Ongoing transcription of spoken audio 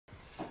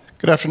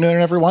Good afternoon,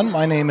 everyone.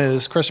 My name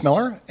is Chris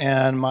Miller,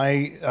 and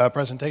my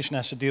presentation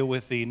has to deal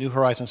with the New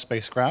Horizons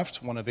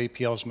spacecraft, one of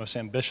APL's most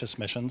ambitious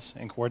missions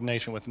in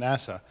coordination with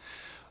NASA.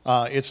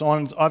 It's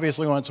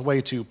obviously on its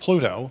way to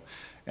Pluto,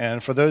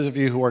 and for those of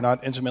you who are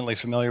not intimately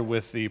familiar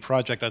with the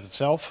project as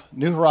itself,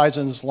 New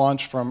Horizons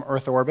launched from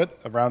Earth orbit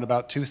around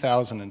about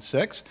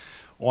 2006,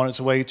 on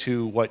its way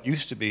to what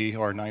used to be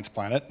our ninth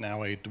planet,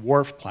 now a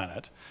dwarf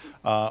planet.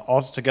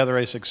 Altogether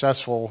a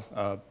successful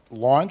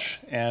launch,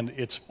 and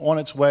it's on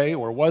its way,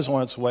 or was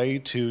on its way,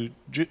 to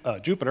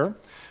Jupiter,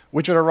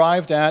 which it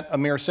arrived at a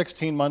mere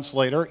 16 months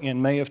later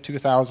in May of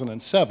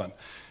 2007.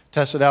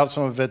 Tested out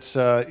some of its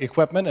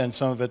equipment and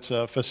some of its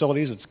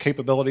facilities, its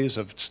capabilities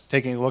of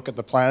taking a look at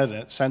the planet and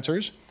its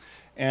sensors,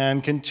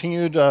 and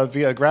continued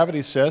via gravity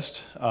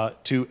assist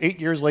to 8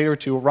 years later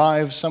to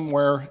arrive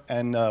somewhere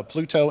in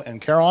Pluto and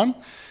Charon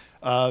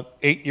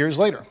 8 years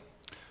later.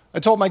 I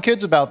told my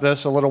kids about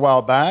this a little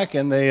while back,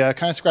 and they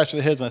kind of scratched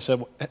their heads, and I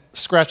said,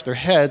 scratched their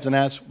heads and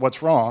asked,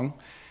 what's wrong?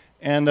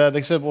 And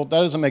they said, well, that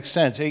doesn't make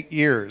sense. 8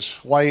 years.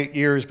 Why 8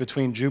 years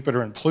between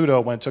Jupiter and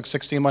Pluto when it took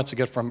 16 months to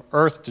get from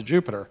Earth to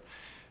Jupiter?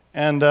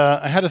 And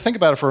I had to think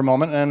about it for a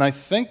moment, and I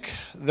think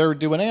they're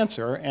due an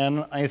answer.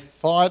 And I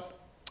thought,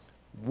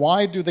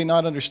 why do they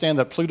not understand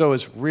that Pluto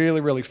is really,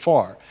 really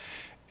far?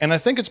 And I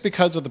think it's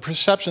because of the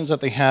perceptions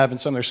that they have in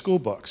some of their school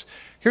books.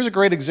 Here's a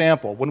great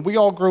example. When we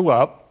all grew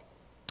up,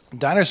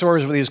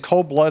 dinosaurs were these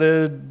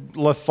cold-blooded,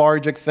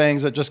 lethargic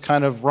things that just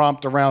kind of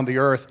romped around the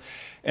Earth.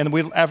 And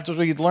after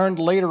we learned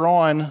later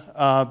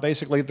on,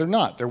 basically they're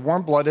not. They're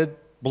warm-blooded,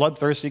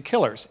 bloodthirsty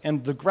killers.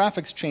 And the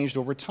graphics changed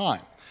over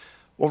time.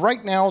 Well,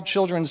 right now,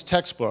 children's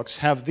textbooks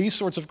have these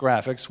sorts of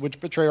graphics which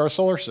portray our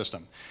solar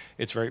system.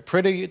 It's very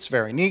pretty, it's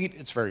very neat,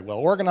 it's very well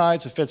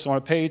organized, it fits on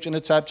a page, and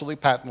it's absolutely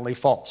patently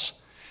false.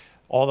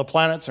 All the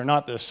planets are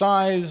not this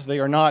size, they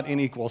are not in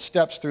equal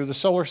steps through the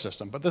solar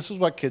system, but this is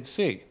what kids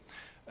see.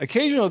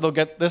 Occasionally, they'll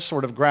get this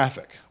sort of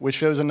graphic, which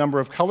shows a number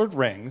of colored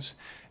rings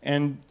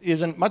and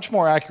is a much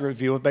more accurate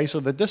view of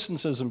basically the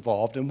distances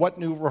involved and what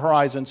New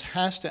Horizons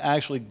has to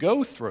actually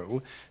go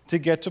through to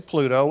get to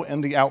Pluto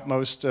and the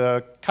outmost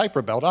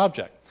Kuiper Belt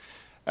object.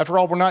 After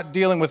all, we're not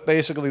dealing with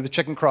basically the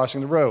chicken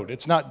crossing the road.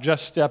 It's not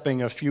just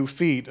stepping a few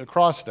feet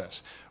across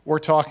this. We're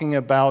talking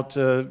about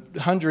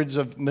hundreds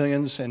of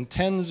millions and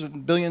tens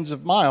of billions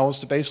of miles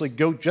to basically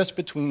go just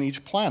between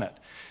each planet.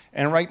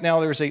 And right now,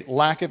 there's a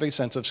lack of a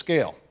sense of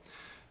scale.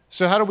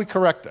 So how do we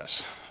correct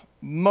this?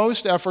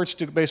 Most efforts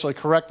to basically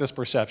correct this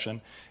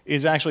perception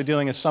is actually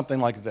dealing with something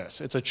like this.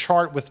 It's a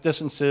chart with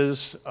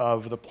distances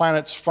of the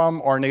planets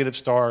from our native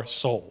star,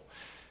 Sol.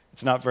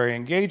 It's not very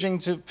engaging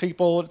to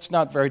people. It's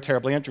not very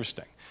terribly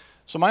interesting.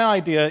 So my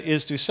idea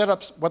is to set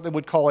up what they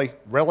would call a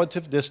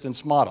relative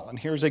distance model. And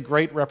here's a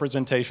great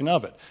representation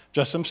of it.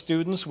 Just some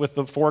students with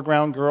the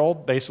foreground girl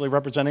basically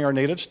representing our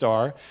native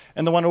star,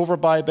 and the one over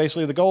by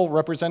basically the goal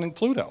representing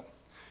Pluto.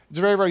 It's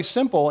very, very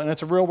simple, and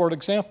it's a real-world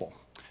example.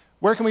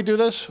 Where can we do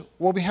this?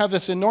 Well, we have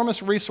this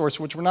enormous resource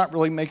which we're not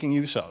really making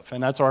use of,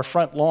 and that's our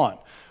front lawn,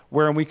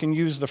 where we can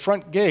use the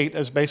front gate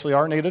as basically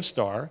our native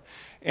star,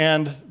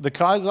 and the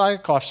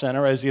Kazakov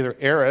Center as either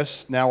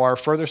Eris, now our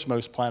furthest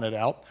most planet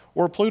out,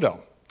 or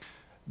Pluto.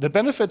 The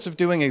benefits of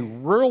doing a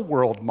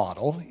real-world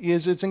model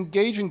is it's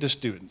engaging to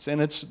students, and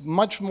it's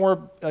much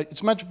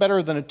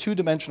better than a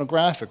two-dimensional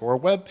graphic or a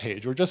web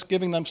page or just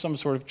giving them some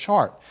sort of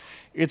chart.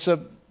 It's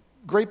a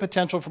great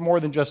potential for more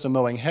than just a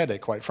mowing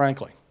headache, quite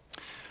frankly.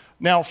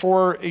 Now,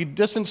 for a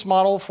distance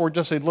model, for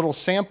just a little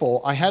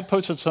sample, I had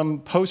posted some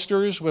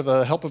posters with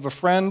the help of a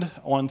friend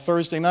on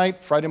Thursday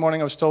night. Friday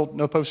morning, I was told,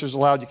 no posters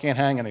allowed, you can't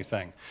hang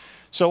anything.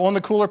 So on the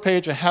cooler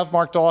page, I have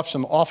marked off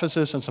some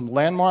offices and some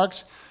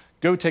landmarks.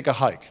 Go take a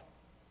hike.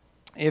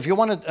 If you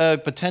want a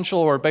potential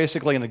or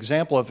basically an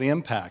example of the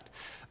impact,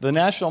 the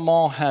National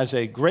Mall has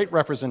a great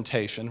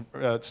representation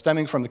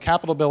stemming from the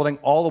Capitol building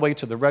all the way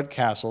to the Red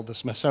Castle, the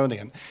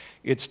Smithsonian.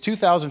 It's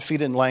 2,000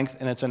 feet in length,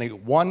 and it's in a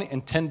 1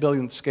 in 10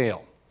 billionth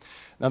scale.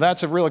 Now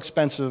that's a real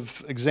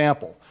expensive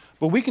example,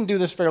 but we can do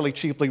this fairly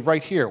cheaply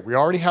right here. We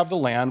already have the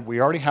land, we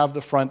already have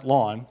the front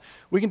lawn.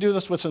 We can do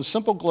this with some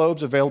simple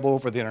globes available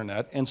over the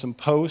internet and some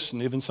posts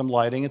and even some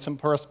lighting and some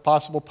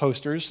possible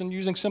posters and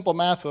using simple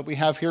math that we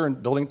have here in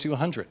Building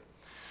 200.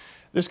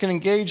 This can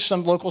engage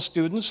some local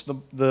students.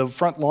 The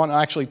front lawn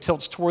actually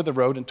tilts toward the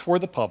road and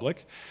toward the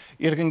public.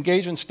 It can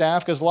engage in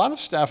staff because a lot of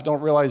staff don't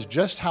realize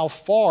just how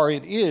far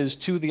it is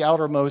to the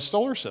outermost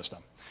solar system.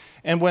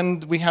 And when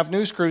we have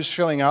news crews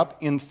showing up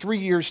in 3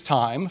 years'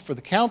 time for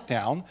the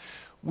countdown,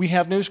 we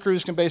have news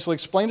crews can basically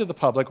explain to the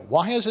public,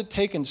 why has it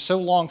taken so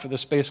long for the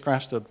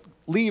spacecraft to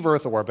leave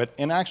Earth orbit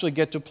and actually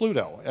get to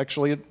Pluto?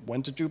 Actually, it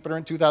went to Jupiter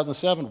in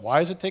 2007.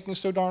 Why is it taking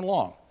so darn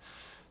long?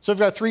 So we've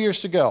got 3 years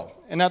to go.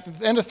 And at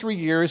the end of 3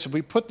 years, if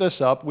we put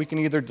this up, we can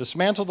either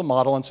dismantle the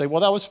model and say,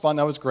 well, that was fun,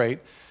 that was great.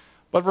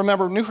 But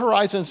remember, New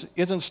Horizons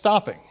isn't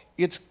stopping.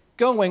 It's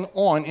going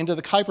on into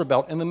the Kuiper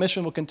Belt, and the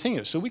mission will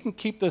continue. So we can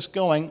keep this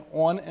going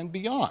on and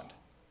beyond.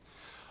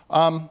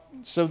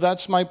 So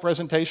that's my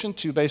presentation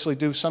to basically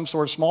do some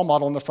sort of small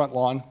model in the front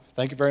lawn.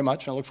 Thank you very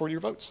much, and I look forward to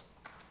your votes.